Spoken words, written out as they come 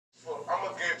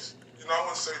this. You know, I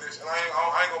want to say this, and I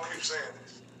ain't gonna keep saying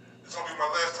this. It's gonna be my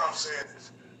last time saying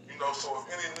this. You know, so if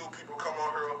any new people come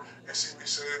on here and see me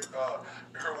say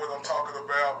hear what I'm talking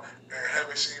about, and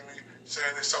haven't seen me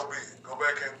saying this, so be it. Go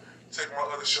back and check my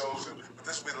other shows. But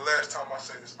this will be the last time I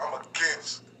say this. I'm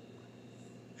against,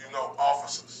 you know,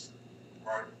 officers,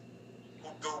 right, who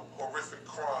do horrific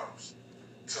crimes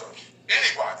to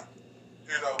anybody,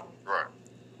 you know, Right.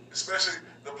 especially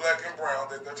the black and brown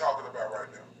that they're talking about right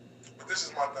now. But this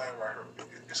is my thing right here.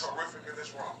 It's horrific and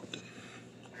it's wrong,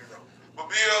 you know. But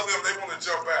BLM, they want to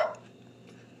jump out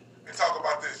and talk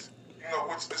about this, you know,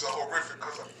 which is a horrific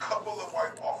because a couple of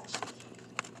white officers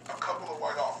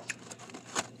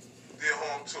did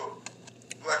harm to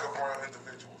black or brown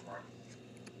individuals, right?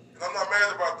 And I'm not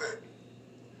mad about that.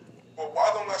 But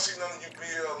why don't I see none of you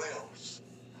BLMs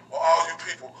or all you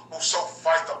people who so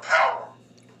fight the power,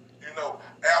 you know,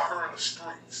 out here in the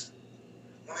streets,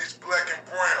 when these black and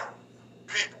brown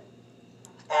people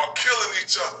are killing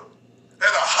each other at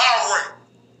a high rate,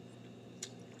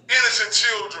 innocent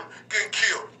children getting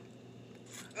killed,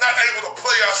 not able to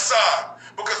play outside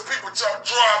because people start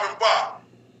driving by.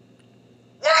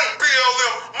 Why ain't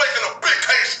BLM making a big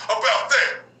case about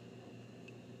that?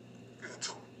 Get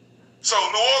into it. So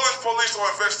New Orleans police are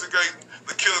investigating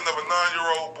the killing of a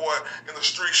 9-year-old boy in a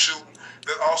street shooting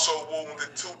that also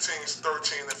wounded 2 teens,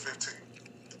 13 and 15.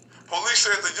 Police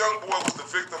said the young boy was the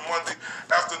victim Monday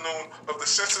afternoon of the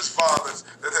senseless violence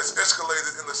that has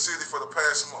escalated in the city for the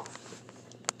past month.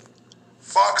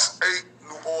 Fox 8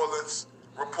 New Orleans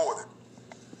reported.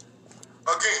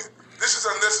 Again, this is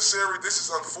unnecessary, this is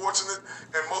unfortunate,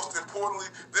 and most importantly,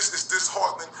 this is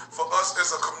disheartening for us as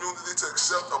a community to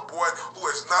accept a boy who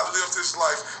has not lived his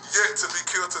life yet to be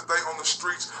killed today on the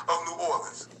streets of New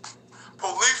Orleans.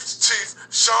 Police Chief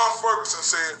Sean Ferguson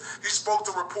said he spoke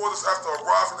to reporters after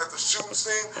arriving at the shooting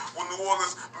scene with New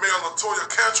Orleans Mayor LaToya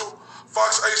Cantrell.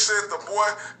 Fox 8 said the boy,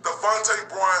 Devontae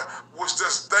Bryant, was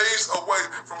just days away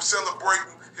from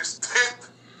celebrating his 10th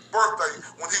birthday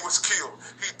when he was killed.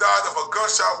 He died of a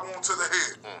gunshot wound to the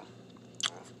head.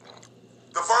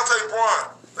 Devontae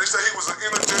Bryant, they say he was an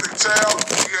energetic child.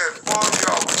 He had fun, he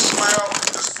always smiled,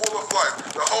 just full of life.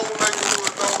 The whole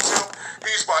neighborhood knows him.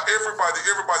 He's by everybody.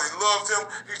 Everybody loved him.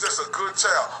 He's just a good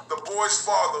child. The boy's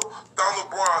father,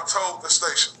 Donald Brown, told the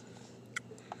station.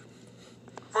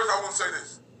 First, I want to say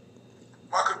this.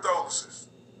 My condolences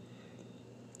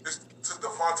is to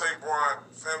Devontae Bryant,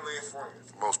 family and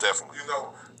friends. Most definitely. You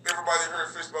know, everybody here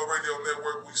at Fishbowl Radio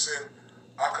Network, we send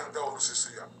our condolences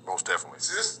to y'all. Most definitely.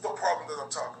 See, this is the problem that I'm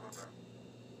talking about.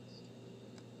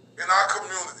 In our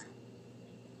community,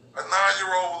 a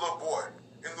 9-year-old little boy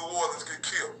in New Orleans get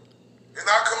killed. In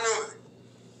our community,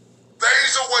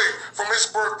 days away from his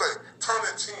birthday,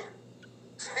 turning 10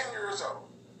 years old.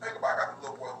 Think about it, I got a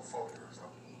little boy who's 4 years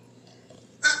old.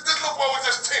 This little boy was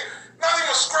just 10, not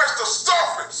even scratched the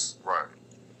surface Right.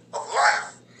 of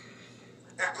life.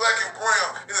 And black and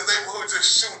brown in the neighborhood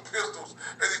just shooting pistols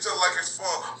at each other like it's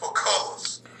fun for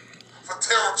colors, for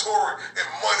territory and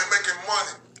money, making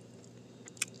money.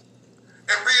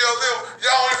 And BLM,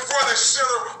 y'all in front and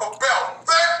center about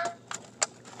that?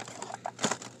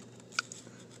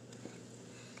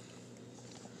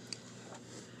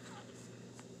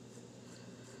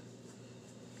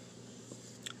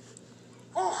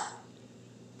 Whew.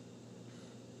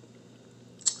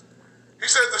 He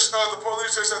said the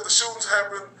police said the shootings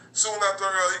happened soon after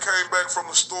he came back from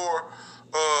the store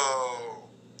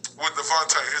with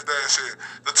Devontae, his dad said.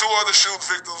 The 2 other shooting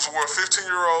victims were a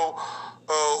 15-year-old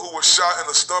who was shot in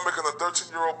the stomach and a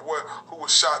 13-year-old boy who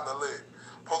was shot in the leg.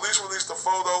 Police released a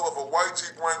photo of a white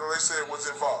Jeep Wrangler they said was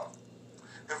involved.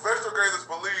 Investigators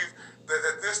believe that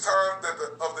at this time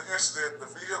of the incident, the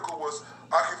vehicle was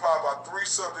occupied by 3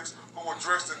 subjects who were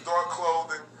dressed in dark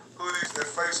clothing, hoodies, and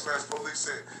face masks, police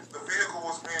said. The vehicle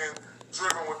was being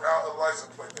driven without a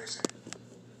license plate, they said.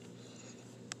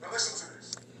 Now listen to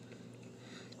this.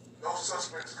 No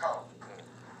suspects caught.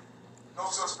 No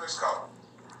suspects caught.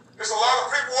 There's a lot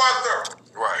of people out there.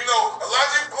 Right. You know, a lot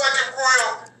of you black and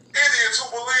brown idiots who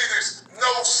believe this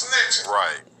no snitching.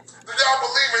 Right. Do y'all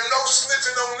believe in no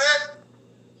snitching on that?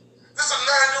 This is a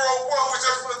 9-year-old boy who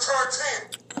just gonna turn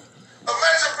 10.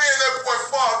 Imagine being that boy's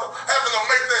father, having to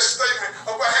make that statement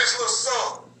about his little son.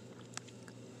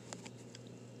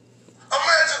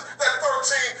 Imagine that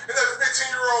 13 and that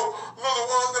 15-year-old little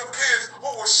one of them kids who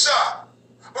was shot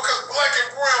because black and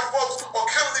brown folks are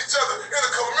killing each other in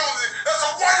the community. That's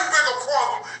a way bigger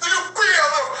problem than you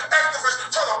BLM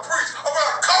activists trying to preach about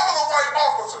a couple of white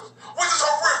officers, which is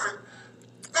horrific.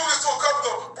 Do this to a couple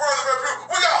of brown and black people.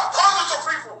 We got hundreds of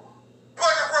people,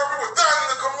 black and brown people, dying in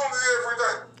the community every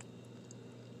day.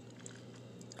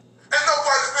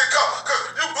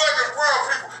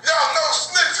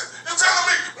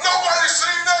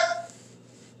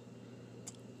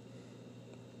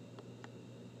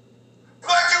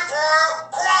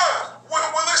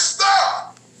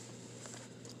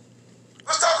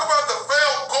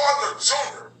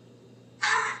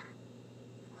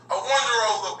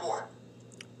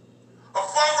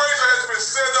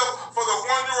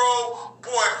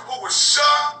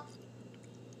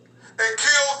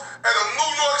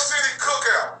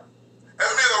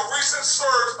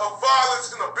 of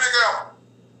violence in the Big Apple.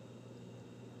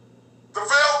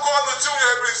 DeVale Gardner Jr.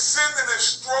 had been sitting in his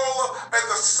stroller at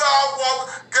the sidewalk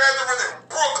gathering in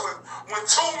Brooklyn when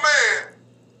two men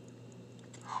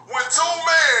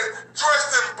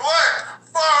dressed in black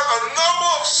fired a number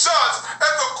of shots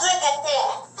at the group of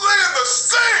four fleeing the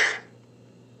scene.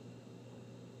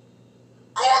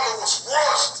 Gardner was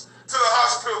rushed to the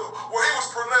hospital where he was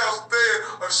pronounced dead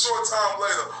a short time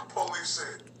later, police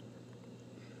said.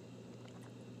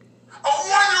 A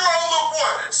 1-year-old little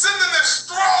boy sitting in his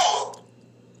stroller.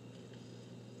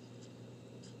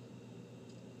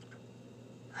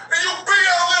 And you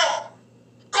BLM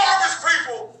garbage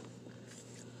people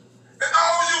and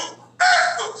all you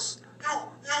actors, you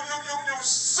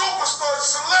superstars,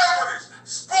 celebrities,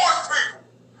 sports people,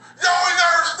 y'all ain't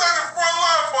never stood in front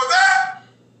line for that.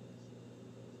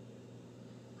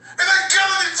 And they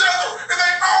killing each other in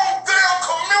their own damn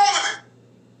community.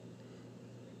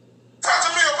 Talk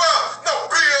to me about no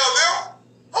BLM.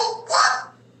 Who?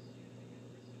 What?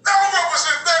 They don't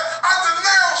represent that. I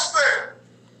denounce that.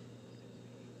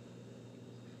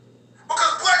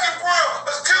 Because black and brown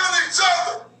is killing each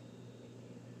other.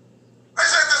 They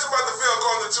said this about DeVale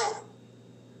Gardner Jr.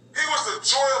 He was the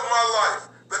joy of my life,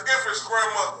 the infant's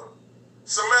grandmother.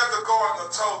 Samantha Gardner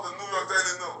told the New York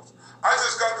Daily News, I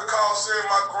just got the call saying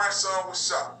my grandson was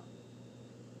shot.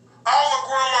 All the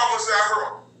grandmamas at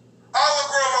her,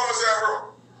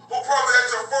 who probably had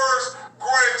your first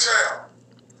grandchild.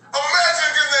 Imagine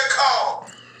getting that call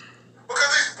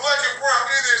because these black and brown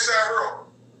idiots at her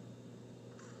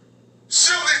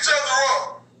shooting each other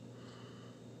up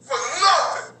for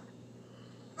nothing.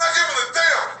 Not giving a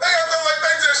damn. They got them like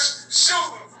they just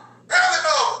shooting, pellet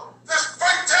up, just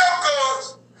fake tail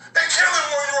guns and killing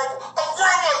 1-year-old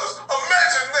grandmothers.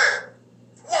 Imagine that.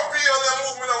 What BLM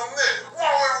movement on that? Why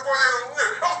everybody on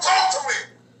that? Don't talk to me.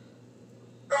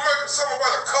 They're making something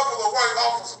about a couple of white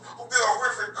officers who did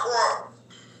horrific crimes.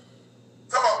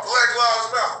 Talking about Black Lives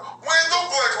Matter. When do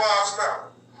Black Lives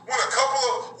Matter? When a couple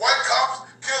of white cops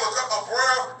kill a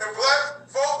brown and black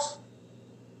folks?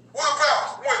 What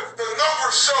about when the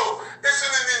numbers show it's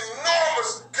in an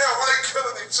enormous count where they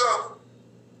killing each other?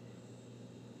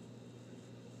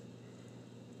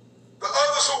 The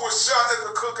others who were shot at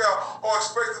the cookout are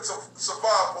expected to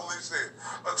survive, police said.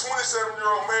 A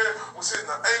 27-year-old man was hit in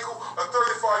the ankle, a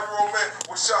 35-year-old man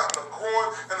was shot in the groin,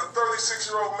 and a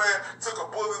 36-year-old man took a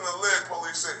bullet in the leg,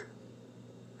 police said.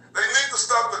 They need to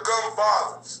stop the gun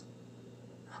violence.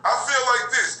 I feel like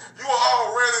this. You are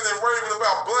all ranting and raving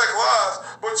about black lives,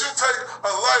 but you take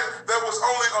a life that was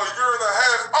only a year and a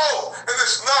half old, and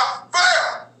it's not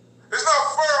fair. It's not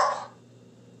fair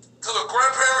to the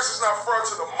grandparents, it's not fair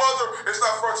to the mother, it's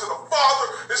not fair to the father,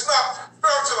 it's not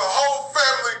fair to the whole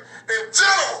family in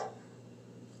general.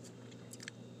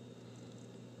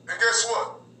 And guess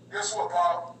what? Guess what,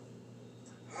 Bob?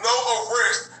 No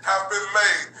arrests have been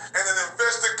made, and an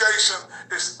investigation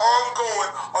is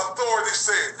ongoing, authorities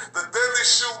said. The deadly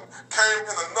shooting came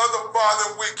in another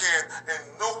violent weekend in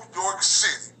New York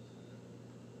City.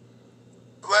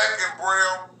 Black and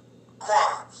brown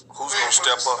crimes. Who's gonna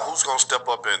step up? Who's gonna step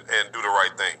up and do the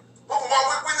right thing? Well,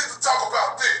 we need to talk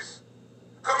about this.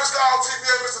 Because Mr.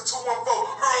 RTVA, Mr. 214,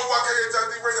 here on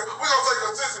YKHID Radio, we're gonna take a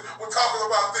position. We're talking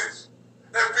about this.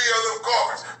 That BLM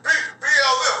garbage.